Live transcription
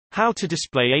How to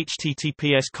display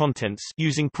HTTPS contents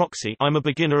using Proxy. I'm a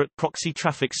beginner at proxy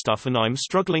traffic stuff and I'm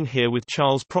struggling here with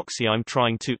Charles Proxy. I'm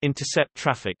trying to intercept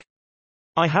traffic.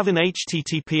 I have an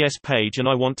HTTPS page and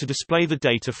I want to display the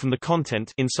data from the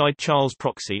content inside Charles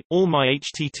Proxy. All my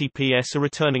HTTPS are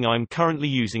returning. I'm currently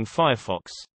using Firefox.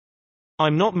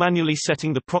 I'm not manually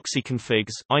setting the proxy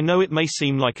configs. I know it may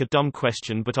seem like a dumb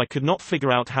question, but I could not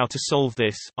figure out how to solve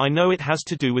this. I know it has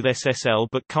to do with SSL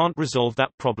but can't resolve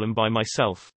that problem by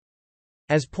myself.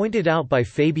 As pointed out by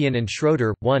Fabian and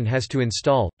Schroeder, one has to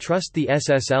trust the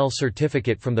SSL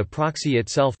certificate from the proxy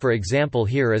itself. For example,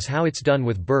 here is how it's done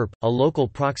with Burp, a local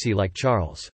proxy like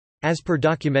Charles. As per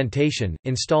documentation,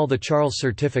 install the Charles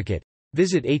certificate.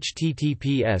 Visit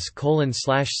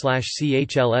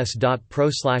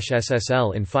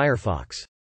https://chls.pro/ssl in Firefox.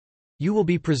 You will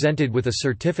be presented with a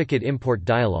certificate import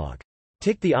dialog.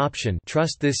 Tick the option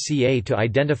Trust this CA to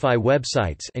identify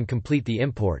websites and complete the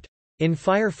import. In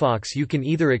Firefox you can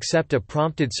either accept a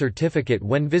prompted certificate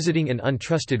when visiting an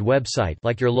untrusted website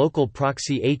like your local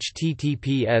proxy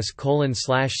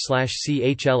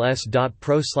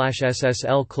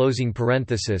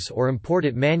https://chls.pro/ssl or import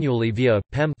it manually via a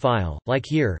PEM file, like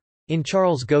here. In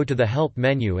Charles, go to the Help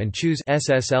menu and choose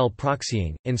SSL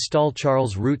Proxying, install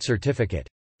Charles root certificate.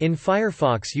 In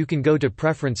Firefox you can go to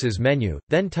Preferences menu,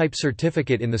 then type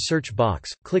certificate in the search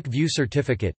box, click View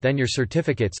certificate, then your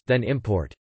certificates, then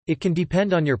Import. It can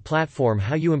depend on your platform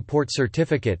how you import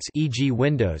certificates, e.g.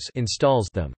 Windows installs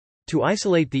them. To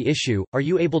isolate the issue, are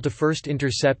you able to first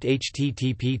intercept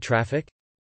HTTP traffic?